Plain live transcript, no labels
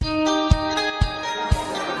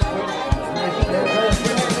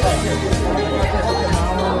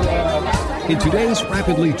In today's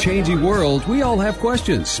rapidly changing world, we all have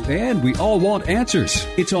questions, and we all want answers.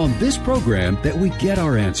 It's on this program that we get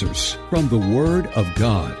our answers from the Word of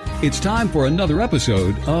God. It's time for another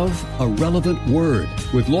episode of A Relevant Word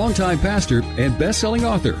with longtime pastor and best-selling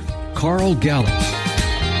author, Carl Gallups.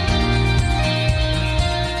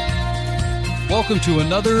 Welcome to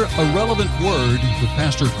another A Relevant Word with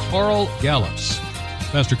Pastor Carl Gallups.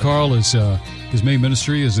 Pastor Carl is... His main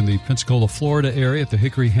ministry is in the Pensacola, Florida area at the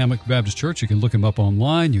Hickory Hammock Baptist Church. You can look him up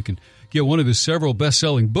online. You can get one of his several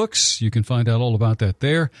best-selling books. You can find out all about that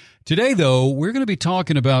there. Today, though, we're going to be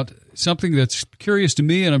talking about something that's curious to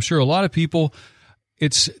me, and I'm sure a lot of people.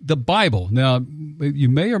 It's the Bible. Now, you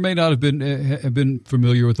may or may not have been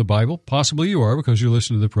familiar with the Bible. Possibly you are because you're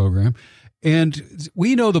listening to the program. And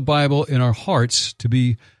we know the Bible in our hearts to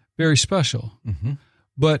be very special. Mm-hmm.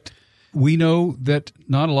 But we know that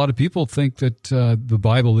not a lot of people think that the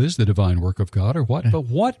Bible is the divine work of God or what. But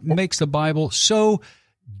what makes the Bible so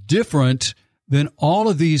different than all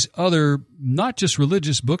of these other, not just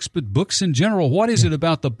religious books, but books in general? What is it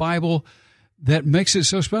about the Bible that makes it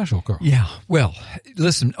so special, Carl? Yeah, well,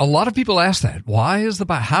 listen, a lot of people ask that. Why is the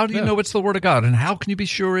Bible? How do you know it's the Word of God? And how can you be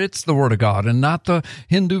sure it's the Word of God and not the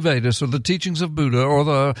Hindu Vedas or the teachings of Buddha or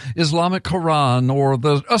the Islamic Quran or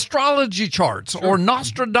the astrology charts or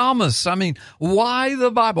Nostradamus? I mean, why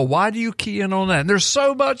the Bible? Why do you key in on that? And there's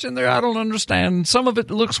so much in there I don't understand. Some of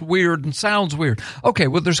it looks weird and sounds weird. Okay,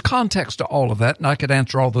 well, there's context to all of that, and I could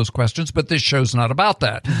answer all those questions, but this show's not about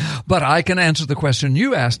that. But I can answer the question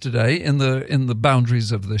you asked today in the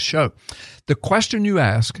boundaries of this show. The question you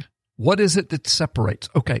ask, what is it that separates?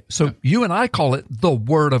 Okay, so you and I call it the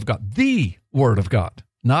Word of God, the Word of God,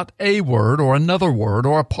 not a word or another word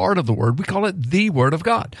or a part of the word. We call it the Word of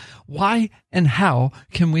God. Why and how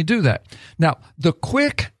can we do that? Now, the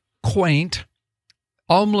quick, quaint,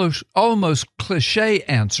 almost cliche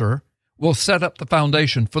answer will set up the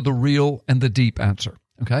foundation for the real and the deep answer,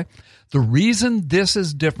 okay? The reason this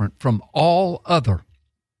is different from all other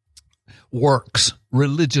works,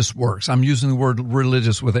 religious works. I'm using the word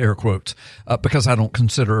religious with air quotes because I don't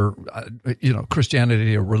consider,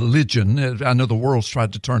 Christianity a religion. I know the world's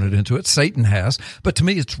tried to turn it into it. Satan has. But to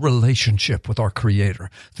me, it's relationship with our Creator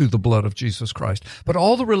through the blood of Jesus Christ. But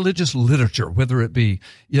all the religious literature, whether it be,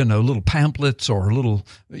 little pamphlets or little,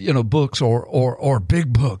 books or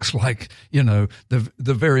big books like, the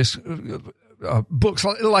various books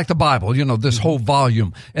like the Bible, this whole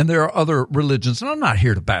volume. And there are other religions. And I'm not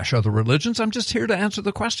here to bash other religions. I'm just here to answer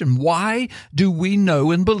the question. Why do we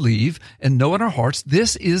know and believe and know in our hearts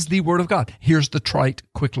this is the Word of God? Here's the trite,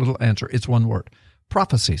 quick little answer. It's one word.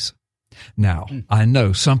 Prophecies. Now, I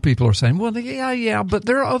know some people are saying, well, yeah, but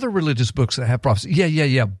there are other religious books that have prophecies.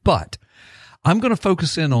 Yeah. But I'm going to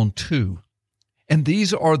focus in on two. And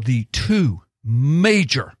these are the two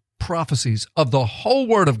major prophecies of the whole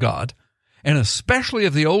Word of God, and especially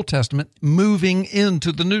of the Old Testament, moving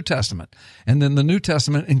into the New Testament. And then the New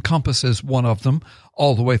Testament encompasses one of them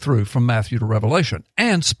all the way through from Matthew to Revelation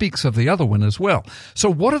and speaks of the other one as well. So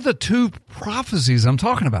what are the two prophecies I'm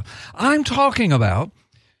talking about? I'm talking about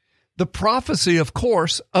the prophecy, of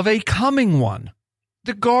course, of a coming one.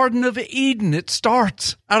 The Garden of Eden, it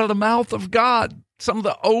starts out of the mouth of God. Some of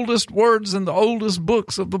the oldest words in the oldest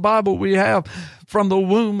books of the Bible we have. From the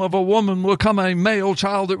womb of a woman will come a male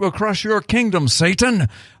child that will crush your kingdom, Satan.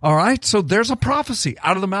 All right, so there's a prophecy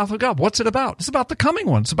out of the mouth of God. What's it about? It's about the coming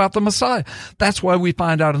one. It's about the Messiah. That's why we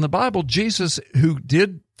find out in the Bible, Jesus, who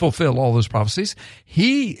did fulfill all those prophecies,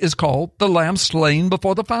 he is called the Lamb slain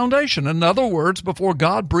before the foundation. In other words, before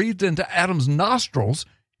God breathed into Adam's nostrils,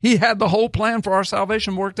 he had the whole plan for our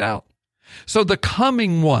salvation worked out. So the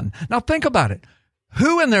coming one. Now think about it.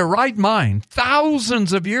 Who in their right mind,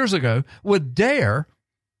 thousands of years ago, would dare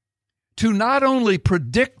to not only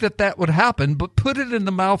predict that would happen, but put it in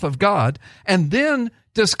the mouth of God and then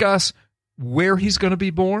discuss where he's going to be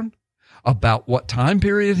born, about what time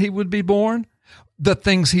period he would be born, the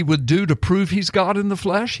things he would do to prove he's God in the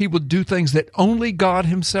flesh? He would do things that only God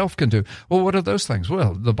himself can do. Well, what are those things?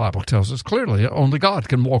 Well, the Bible tells us clearly, only God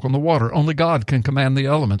can walk on the water. Only God can command the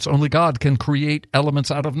elements. Only God can create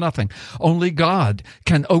elements out of nothing. Only God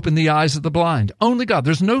can open the eyes of the blind. Only God.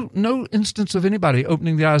 There's no instance of anybody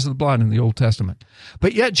opening the eyes of the blind in the Old Testament.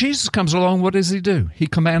 But yet Jesus comes along. What does he do? He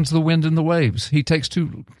commands the wind and the waves. He takes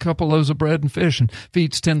couple loaves of bread and fish and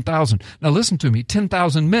feeds 10,000. Now listen to me,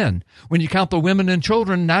 10,000 men. When you count the women and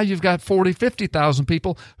children, now you've got 40, 50,000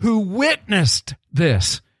 people who witnessed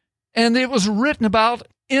this. And it was written about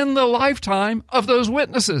in the lifetime of those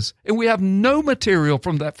witnesses. And we have no material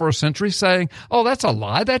from that first century saying, oh, that's a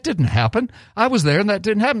lie. That didn't happen. I was there and that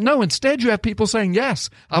didn't happen. No, instead you have people saying, yes,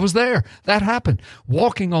 I was there. That happened.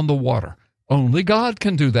 Walking on the water. Only God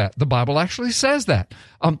can do that. The Bible actually says that.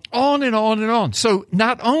 On and on and on. So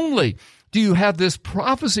not only do you have this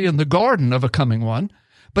prophecy in the garden of a coming one,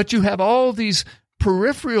 but you have all these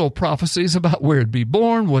peripheral prophecies about where he'd be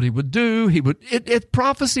born, what he would do. It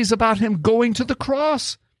prophecies about him going to the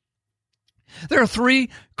cross. There are 3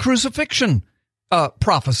 crucifixion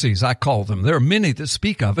prophecies, I call them. There are many that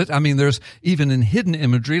speak of it. I mean, there's even in hidden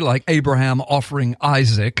imagery like Abraham offering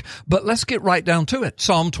Isaac. But let's get right down to it.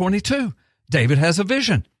 Psalm 22. David has a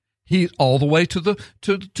vision. He's all the way to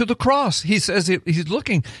the cross. He says he's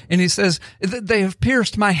looking and he says, they have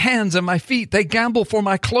pierced my hands and my feet. They gamble for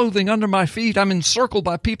my clothing under my feet. I'm encircled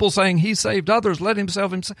by people saying he saved others. Let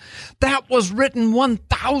himself. That was written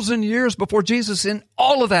 1,000 years before Jesus, and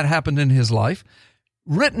all of that happened in his life.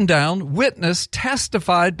 Written down, witnessed,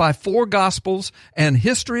 testified by 4 Gospels and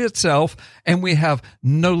history itself, and we have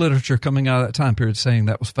no literature coming out of that time period saying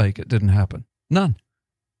that was fake. It didn't happen. None.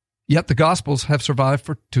 Yet the Gospels have survived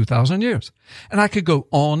for 2,000 years. And I could go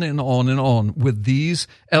on and on and on with these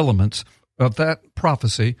elements of that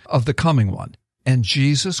prophecy of the coming one. And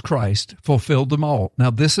Jesus Christ fulfilled them all. Now,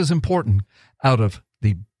 this is important. Out of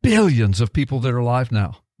the billions of people that are alive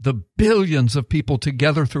now, the billions of people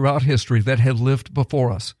together throughout history that have lived before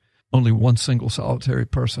us, only one single solitary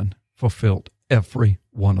person fulfilled every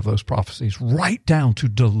one of those prophecies, right down to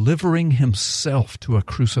delivering himself to a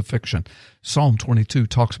crucifixion. Psalm 22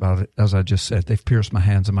 talks about it, as I just said. They've pierced my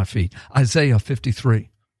hands and my feet. Isaiah 53,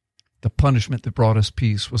 the punishment that brought us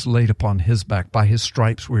peace was laid upon his back. By his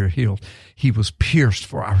stripes we are healed. He was pierced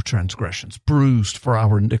for our transgressions, bruised for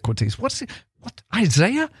our iniquities. What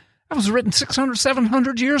Isaiah? That was written 600,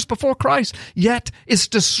 700 years before Christ, yet it's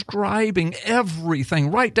describing everything,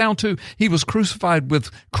 right down to he was crucified with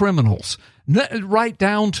criminals, right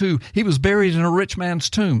down to he was buried in a rich man's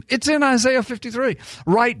tomb. It's in Isaiah 53,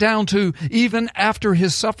 right down to even after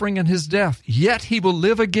his suffering and his death, yet he will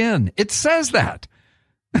live again. It says that.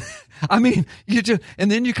 I mean, and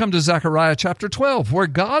then you come to Zechariah chapter 12, where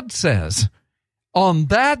God says, on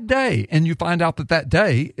that day, and you find out that that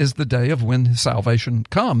day is the day of when salvation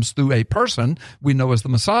comes through a person we know as the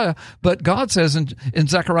Messiah. But God says in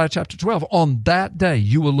Zechariah chapter 12, on that day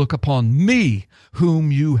you will look upon me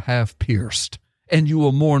whom you have pierced, and you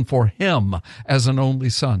will mourn for him as an only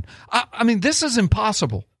son. I mean, this is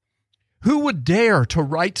impossible. Who would dare to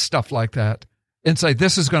write stuff like that and say,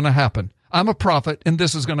 this is going to happen? I'm a prophet, and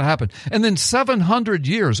this is going to happen. And then 700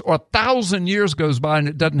 years or 1,000 years goes by, and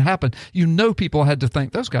it doesn't happen. You know, people had to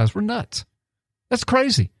think those guys were nuts. That's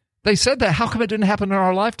crazy. They said that. How come it didn't happen in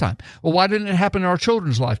our lifetime? Well, why didn't it happen in our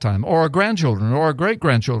children's lifetime, or our grandchildren, or our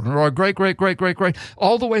great-grandchildren, or our great-great-great-great-great,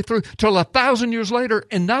 all the way through till 1,000 years later?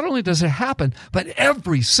 And not only does it happen, but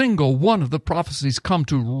every single one of the prophecies come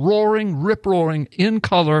to roaring, rip-roaring, in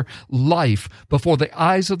color life before the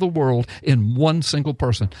eyes of the world in one single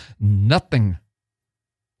person. Nothing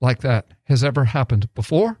like that has ever happened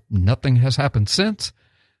before. Nothing has happened since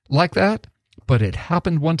like that. But it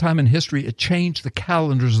happened one time in history. It changed the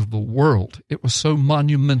calendars of the world. It was so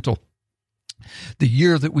monumental. The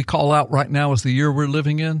year that we call out right now as the year we're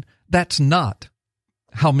living in, that's not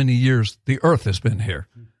how many years the earth has been here,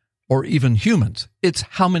 or even humans. It's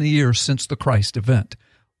how many years since the Christ event.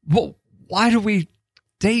 Well, why do we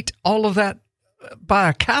date all of that by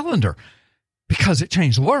a calendar? Because it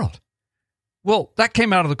changed the world. Well, that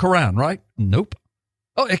came out of the Quran, right? Nope.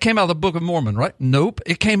 Oh, it came out of the Book of Mormon, right? Nope.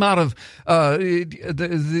 It came out of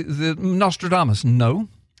the Nostradamus. No.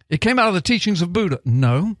 It came out of the teachings of Buddha.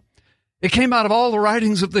 No. It came out of all the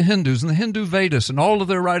writings of the Hindus and the Hindu Vedas and all of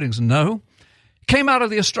their writings. No. It came out of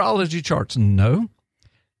the astrology charts. No.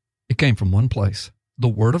 It came from one place, the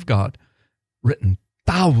Word of God, written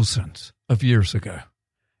thousands of years ago.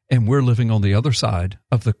 And we're living on the other side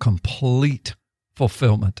of the complete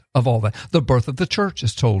fulfillment of all that. The birth of the church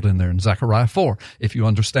is told in there in Zechariah 4. If you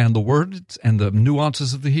understand the words and the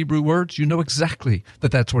nuances of the Hebrew words, you know exactly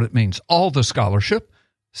that that's what it means. All the scholarship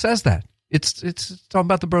says that. It's talking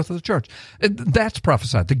about the birth of the church. That's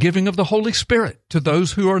prophesied. The giving of the Holy Spirit to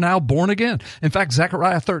those who are now born again. In fact,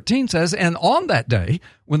 Zechariah 13 says, and on that day,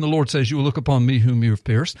 when the Lord says, you will look upon me whom you have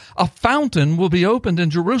pierced, a fountain will be opened in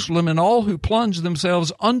Jerusalem, and all who plunge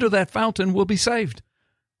themselves under that fountain will be saved.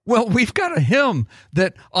 Well, we've got a hymn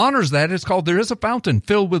that honors that. It's called, There is a Fountain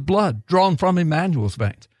Filled with Blood, Drawn from Emmanuel's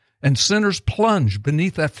Veins. And sinners plunge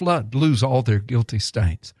beneath that flood, lose all their guilty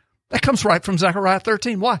stains. That comes right from Zechariah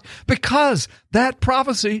 13. Why? Because that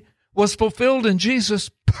prophecy was fulfilled in Jesus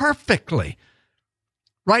perfectly.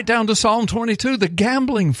 Right down to Psalm 22, the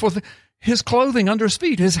gambling for his clothing under his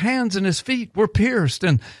feet. His hands and his feet were pierced,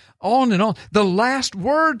 and on and on. The last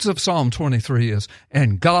words of Psalm 23 is,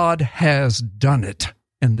 and God has done it.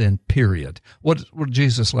 and then period. What were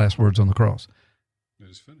Jesus' last words on the cross? It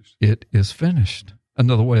is finished. It is finished.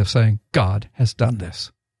 Another way of saying God has done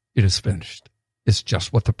this. It is finished. It's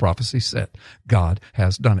just what the prophecy said. God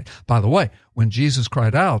has done it. By the way, when Jesus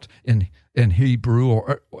cried out in Hebrew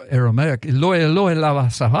or Aramaic, Eloi, Eloi, lama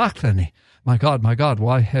sabachthani, my God,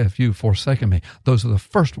 why have you forsaken me? Those are the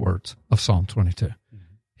first words of Psalm 22. Mm-hmm.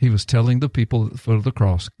 He was telling the people at the foot of the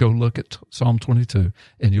cross, go look at Psalm 22,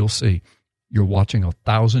 and you'll see you're watching a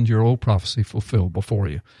 1,000-year-old prophecy fulfilled before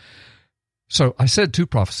you. So I said 2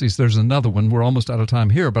 prophecies. There's another one. We're almost out of time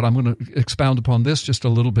here, but I'm going to expound upon this just a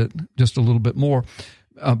little bit more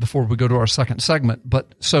before we go to our second segment.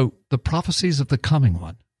 But so the prophecies of the coming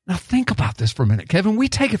one. Now think about this for a minute, Kevin. We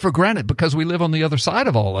take it for granted because we live on the other side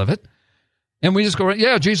of all of it. And we just go,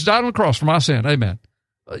 yeah, Jesus died on the cross for my sin. Amen.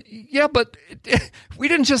 Yeah, but we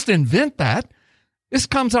didn't just invent that. This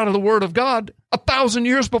comes out of the Word of God 1,000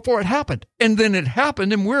 years before it happened. And then it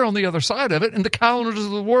happened, and we're on the other side of it, and the calendars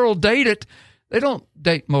of the world date it. They don't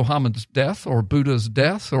date Muhammad's death or Buddha's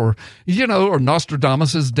death or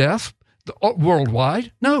Nostradamus' death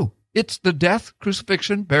worldwide. No, it's the death,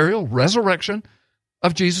 crucifixion, burial, resurrection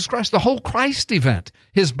of Jesus Christ, the whole Christ event,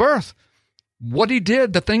 his birth. What he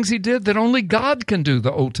did, the things he did that only God can do,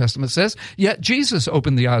 the Old Testament says. Yet Jesus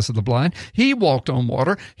opened the eyes of the blind. He walked on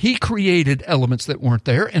water. He created elements that weren't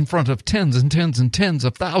there in front of tens and tens and tens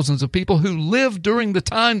of thousands of people who lived during the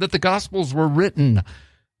time that the Gospels were written,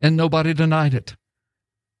 and nobody denied it.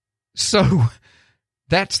 So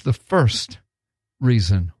that's the first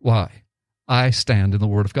reason why I stand in the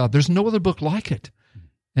Word of God. There's no other book like it.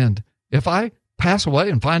 And if I pass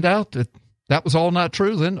away and find out that was all not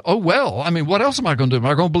true, then, oh, well, I mean, what else am I going to do?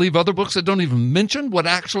 Am I going to believe other books that don't even mention what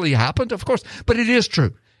actually happened? Of course, but it is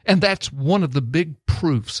true. And that's one of the big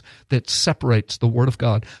proofs that separates the Word of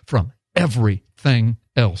God from everything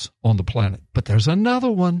else on the planet. But there's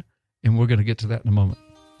another one, and we're going to get to that in a moment.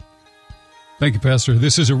 Thank you, Pastor.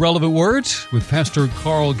 This is Irrelevant Words with Pastor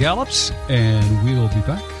Carl Gallups, and we'll be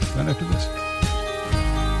back right after this.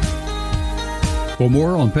 For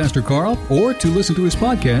more on Pastor Carl or to listen to his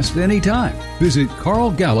podcast anytime, visit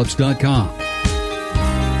carlgallups.com.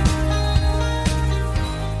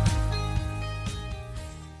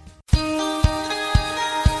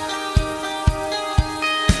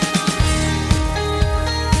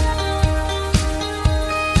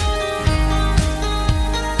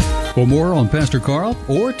 For more on Pastor Carl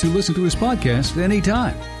or to listen to his podcast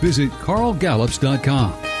anytime, visit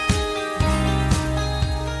carlgallups.com.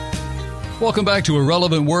 Welcome back to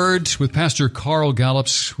Irrelevant Words with Pastor Carl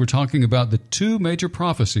Gallups. We're talking about the 2 major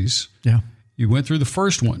prophecies. Yeah. You went through the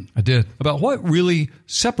first one. I did. About what really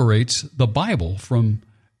separates the Bible from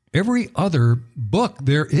every other book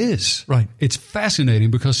there is. Right. It's fascinating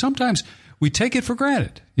because sometimes we take it for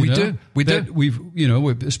granted. We do.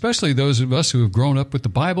 We've, especially those of us who have grown up with the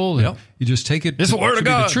Bible, and you just take it it's the Word of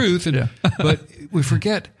God. The truth. And, but we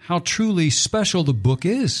forget how truly special the book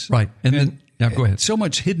is. Right. And then, now go ahead. So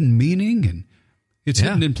much hidden meaning, and it's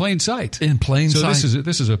hidden in plain sight. In plain sight. So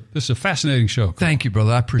this is a fascinating show. Thank you,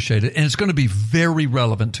 brother. I appreciate it. And it's going to be very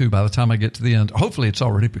relevant, too, by the time I get to the end. Hopefully it's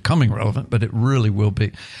already becoming relevant, but it really will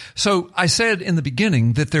be. So I said in the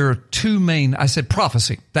beginning that there are 2 main, I said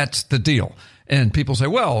prophecy. That's the deal. And people say,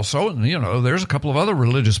 well, so, there's a couple of other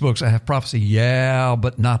religious books that have prophecy. Yeah,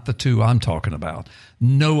 but not the 2 I'm talking about.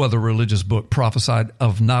 No other religious book prophesied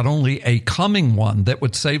of not only a coming one that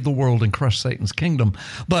would save the world and crush Satan's kingdom,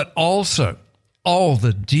 but also all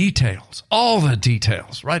the details,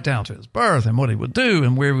 right down to his birth and what he would do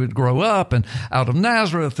and where he would grow up and out of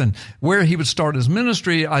Nazareth and where he would start his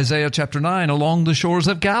ministry, Isaiah chapter 9, along the shores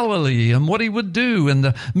of Galilee, and what he would do and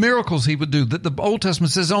the miracles he would do that the Old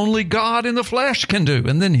Testament says only God in the flesh can do.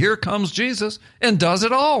 And then here comes Jesus and does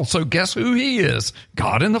it all. So guess who he is?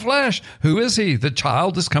 God in the flesh. Who is he? The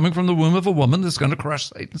child that's coming from the womb of a woman that's going to crush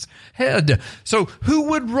Satan's head. So who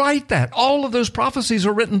would write that? All of those prophecies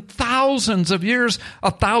are written thousands of years,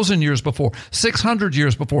 1,000 years before, 600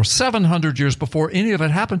 years before, 700 years before any of it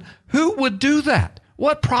happened. Who would do that?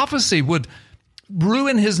 What prophecy would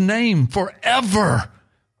ruin his name forever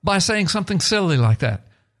by saying something silly like that?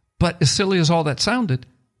 But as silly as all that sounded,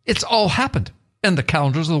 it's all happened. And the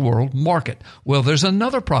calendars of the world mark it. Well, there's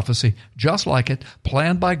another prophecy just like it,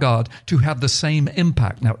 planned by God to have the same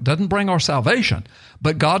impact. Now, it doesn't bring our salvation,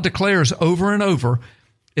 but God declares over and over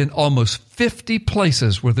in almost 50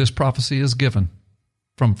 places where this prophecy is given,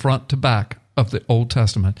 from front to back of the Old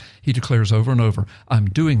Testament, he declares over and over, I'm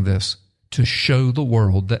doing this to show the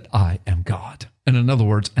world that I am God. And in other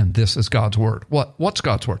words, and this is God's word. What's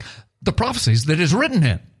God's word? The prophecies that is written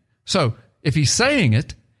in. So if he's saying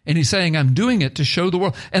it, And he's saying, I'm doing it to show the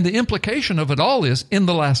world. And the implication of it all is, in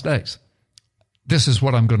the last days, this is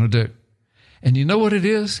what I'm going to do. And you know what it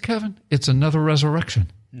is, Kevin? It's another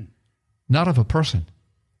resurrection. Not of a person,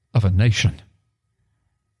 of a nation.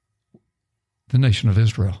 The nation of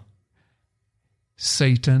Israel.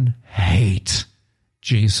 Satan hates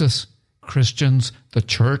Jesus, Christians, the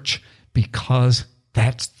church, because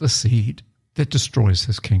that's the seed that destroys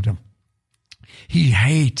his kingdom. He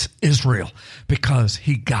hates Israel because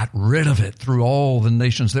he got rid of it through all the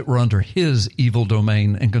nations that were under his evil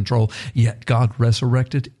domain and control. Yet God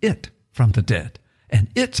resurrected it from the dead, and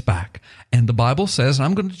it's back. And the Bible says, and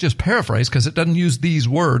I'm going to just paraphrase because it doesn't use these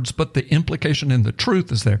words, but the implication in the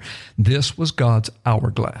truth is there. This was God's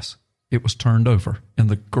hourglass. It was turned over, and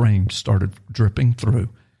the grain started dripping through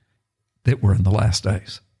that we're in the last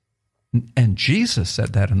days. And Jesus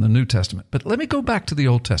said that in the New Testament. But let me go back to the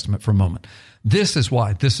Old Testament for a moment. This is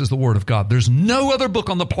why this is the Word of God. There's no other book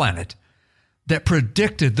on the planet that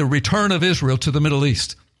predicted the return of Israel to the Middle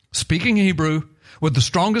East. Speaking Hebrew, with the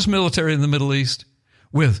strongest military in the Middle East,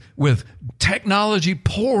 with technology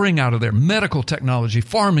pouring out of there, medical technology,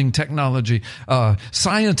 farming technology,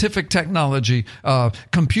 scientific technology,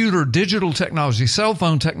 computer, digital technology, cell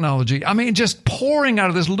phone technology. I mean, just pouring out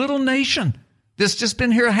of this little nation. This just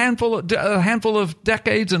been here a handful of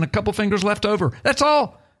decades and a couple fingers left over. That's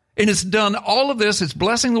all. And it's done all of this. It's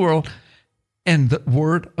blessing the world. And the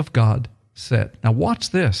Word of God said. Now watch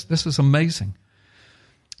this. This is amazing.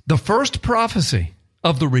 The first prophecy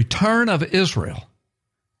of the return of Israel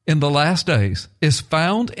in the last days is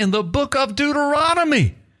found in the book of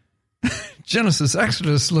Deuteronomy. Genesis,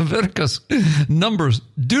 Exodus, Leviticus, Numbers.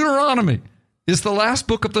 Deuteronomy is the last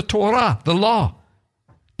book of the Torah, the law,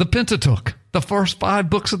 the Pentateuch, the first 5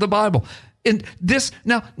 books of the Bible. And this,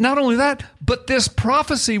 now, not only that, but this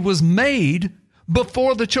prophecy was made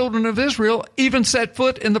before the children of Israel even set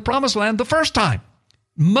foot in the promised land the first time.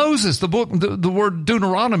 Moses, the word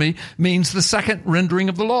Deuteronomy means the second rendering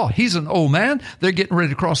of the law. He's an old man. They're getting ready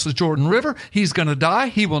to cross the Jordan River. He's going to die.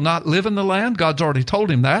 He will not live in the land. God's already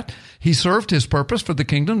told him that. He served his purpose for the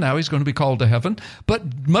kingdom. Now he's going to be called to heaven.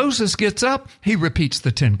 But Moses gets up. He repeats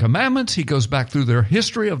the 10 Commandments. He goes back through their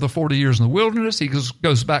history of the 40 years in the wilderness. He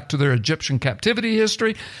goes back to their Egyptian captivity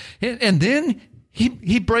history. And then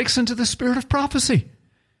he breaks into the spirit of prophecy.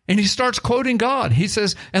 And he starts quoting God. He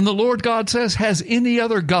says, and the Lord God says, has any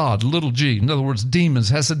other God, little g, in other words, demons,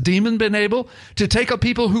 has a demon been able to take a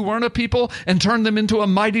people who weren't a people and turn them into a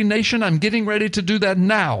mighty nation? I'm getting ready to do that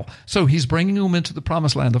now. So he's bringing them into the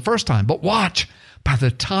promised land the first time. But watch, by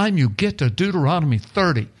the time you get to Deuteronomy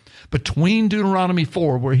 30, between Deuteronomy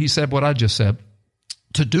 4, where he said what I just said,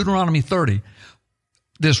 to Deuteronomy 30,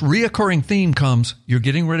 this reoccurring theme comes, you're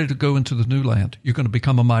getting ready to go into the new land. You're going to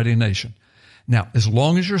become a mighty nation. Now, as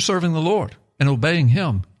long as you're serving the Lord and obeying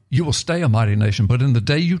him, you will stay a mighty nation. But in the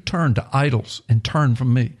day you turn to idols and turn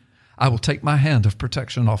from me, I will take my hand of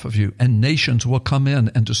protection off of you, and nations will come in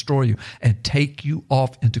and destroy you and take you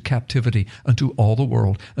off into captivity unto all the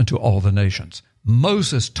world, unto all the nations.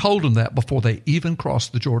 Moses told them that before they even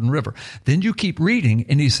crossed the Jordan River. Then you keep reading,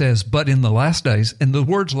 and he says, but in the last days, and the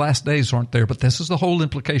words last days aren't there, but this is the whole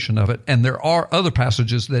implication of it, and there are other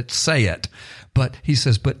passages that say it. But he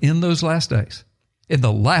says, but in those last days, in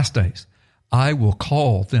the last days, I will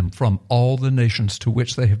call them from all the nations to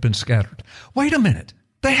which they have been scattered. Wait a minute.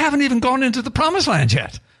 They haven't even gone into the promised land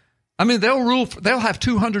yet. I mean, they'll have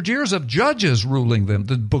 200 years of judges ruling them,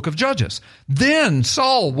 the book of Judges. Then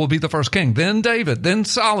Saul will be the first king, then David, then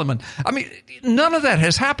Solomon. I mean, none of that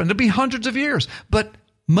has happened. It'll be hundreds of years. But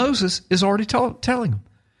Moses is already telling them,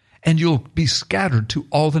 and you'll be scattered to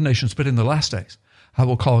all the nations. But in the last days, I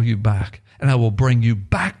will call you back, and I will bring you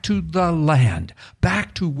back to the land,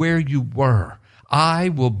 back to where you were. I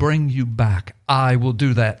will bring you back. I will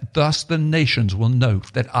do that. Thus the nations will know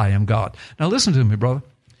that I am God. Now listen to me, brother.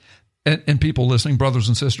 And people listening, brothers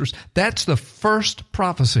and sisters, that's the first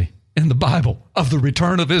prophecy in the Bible of the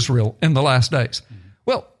return of Israel in the last days.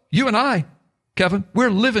 Well, you and I, Kevin, we're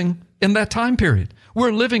living in that time period.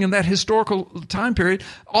 We're living in that historical time period.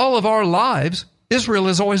 All of our lives, Israel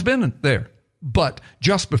has always been there. But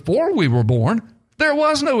just before we were born, there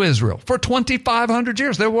was no Israel. For 2,500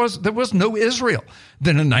 years, there was no Israel.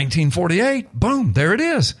 Then in 1948, boom, there it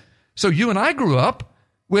is. So you and I grew up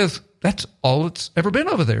with, that's all it's ever been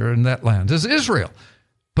over there in that land is Israel.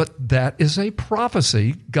 But that is a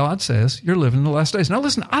prophecy. God says you're living in the last days. Now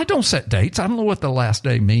listen, I don't set dates. I don't know what the last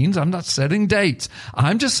day means. I'm not setting dates.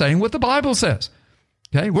 I'm just saying what the Bible says.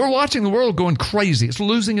 Okay, we're watching the world going crazy. It's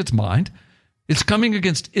losing its mind. It's coming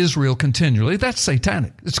against Israel continually. That's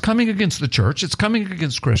satanic. It's coming against the church. It's coming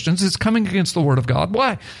against Christians. It's coming against the Word of God.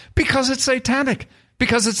 Why? Because it's satanic.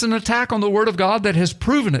 because it's an attack on the Word of God that has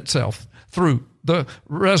proven itself through the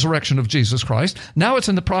resurrection of Jesus Christ. Now it's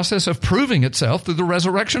in the process of proving itself through the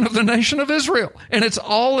resurrection of the nation of Israel. And it's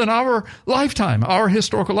all in our lifetime, our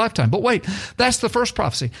historical lifetime. But wait, that's the first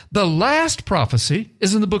prophecy. The last prophecy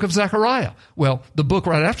is in the book of Zechariah. Well, the book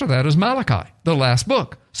right after that is Malachi, the last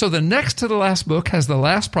book. So the next to the last book has the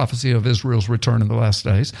last prophecy of Israel's return in the last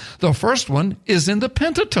days. The first one is in the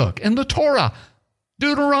Pentateuch, in the Torah,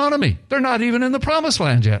 Deuteronomy. They're not even in the promised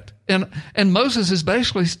land yet. And Moses has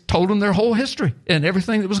basically told them their whole history and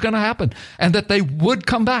everything that was going to happen and that they would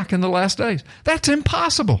come back in the last days. That's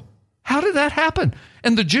impossible. How did that happen?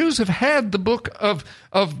 And the Jews have had the book of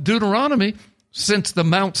Deuteronomy since the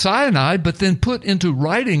Mount Sinai, but then put into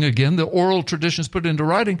writing again, the oral traditions put into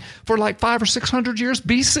writing for like 500 or 600 years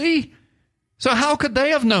BC. So how could they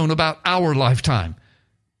have known about our lifetime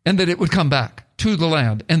and that it would come back to the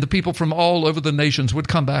land and the people from all over the nations would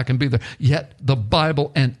come back and be there? Yet the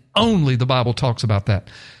Bible and only the Bible talks about that.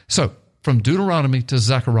 So from Deuteronomy to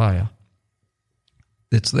Zechariah,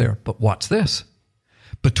 it's there. But watch this.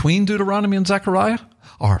 Between Deuteronomy and Zechariah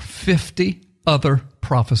are 50 other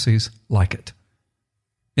prophecies like it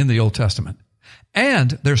in the Old Testament.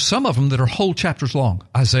 And there's some of them that are whole chapters long.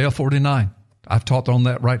 Isaiah 49. I've taught on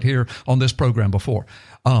that right here on this program before.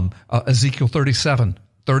 Ezekiel 37,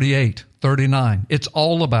 38, 39. It's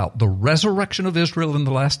all about the resurrection of Israel in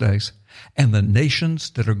the last days and the nations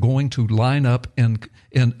that are going to line up in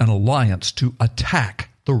an alliance to attack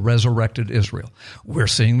the resurrected Israel. We're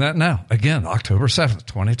seeing that now. Again, October 7th,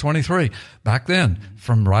 2023. Back then,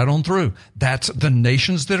 from right on through. That's the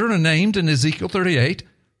nations that are named in Ezekiel 38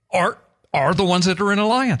 are the ones that are in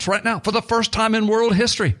alliance right now for the first time in world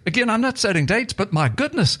history. Again, I'm not setting dates, but my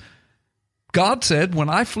goodness, God said, when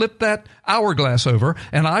I flip that hourglass over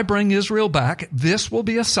and I bring Israel back, this will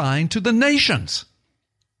be a sign to the nations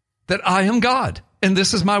that I am God, and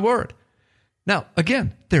this is my word. Now,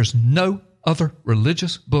 again, there's no other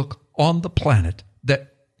religious book on the planet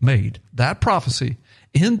that made that prophecy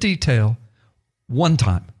in detail one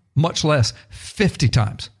time, much less 50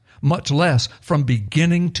 times, much less from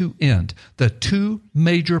beginning to end. The two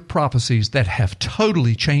major prophecies that have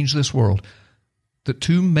totally changed this world, the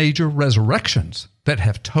two major resurrections that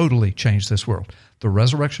have totally changed this world, the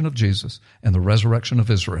resurrection of Jesus and the resurrection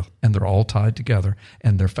of Israel. And they're all tied together,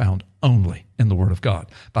 and they're found only in the Word of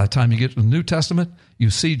God. By the time you get to the New Testament,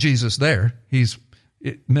 you see Jesus there. He's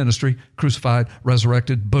ministry, crucified,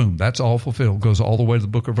 resurrected, boom, that's all fulfilled. Goes all the way to the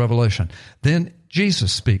book of Revelation. Then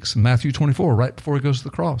Jesus speaks in Matthew 24, right before he goes to the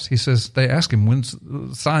cross. He says, they ask him, when's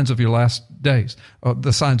the signs of your last days,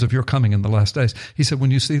 the signs of your coming in the last days? He said, when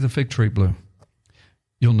you see the fig tree bloom,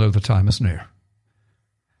 you'll know the time is near.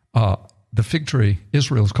 The fig tree,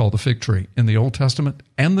 Israel is called the fig tree in the Old Testament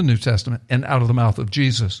and the New Testament, and out of the mouth of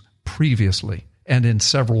Jesus previously and in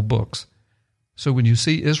several books. So when you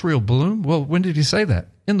see Israel bloom, well, when did he say that?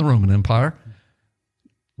 In the Roman Empire,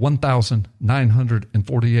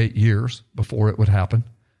 1,948 years before it would happen.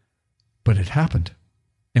 But it happened,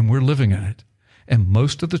 and we're living in it. And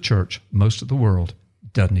most of the church, most of the world,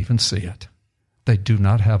 doesn't even see it. They do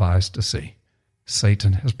not have eyes to see.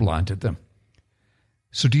 Satan has blinded them.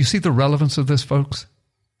 So do you see the relevance of this, folks?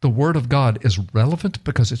 The Word of God is relevant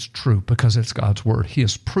because it's true, because it's God's Word. He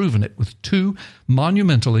has proven it with two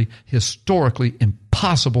monumentally, historically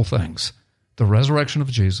impossible things: the resurrection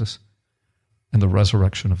of Jesus and the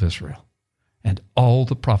resurrection of Israel, and all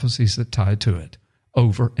the prophecies that tied to it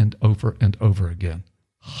over and over and over again,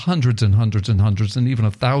 hundreds and hundreds and hundreds, and even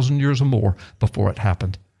 1,000 years or more before it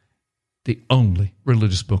happened. The only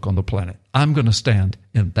religious book on the planet. I'm going to stand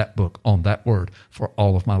in that book, on that word, for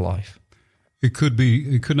all of my life. It could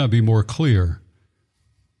not be more clear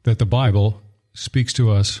that the Bible speaks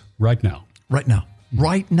to us right now. Right now.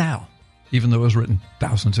 Right now. Even though it was written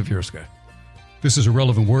thousands of years ago. This is a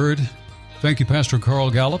relevant word. Thank you, Pastor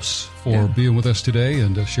Carl Gallups, for being with us today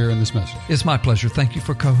and sharing this message. It's my pleasure. Thank you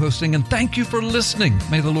for co-hosting, and thank you for listening.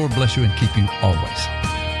 May the Lord bless you and keep you always.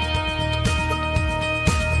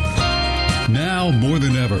 Now more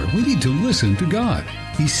than ever, we need to listen to God.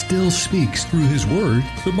 He still speaks through His Word,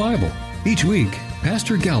 the Bible. Each week,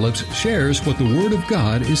 Pastor Gallups shares what the Word of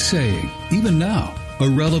God is saying. Even now, a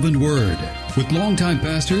relevant word with longtime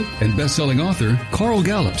pastor and best-selling author Carl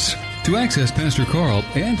Gallups. To access Pastor Carl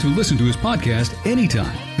and to listen to his podcast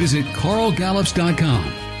anytime, visit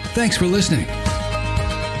carlgallups.com. Thanks for listening.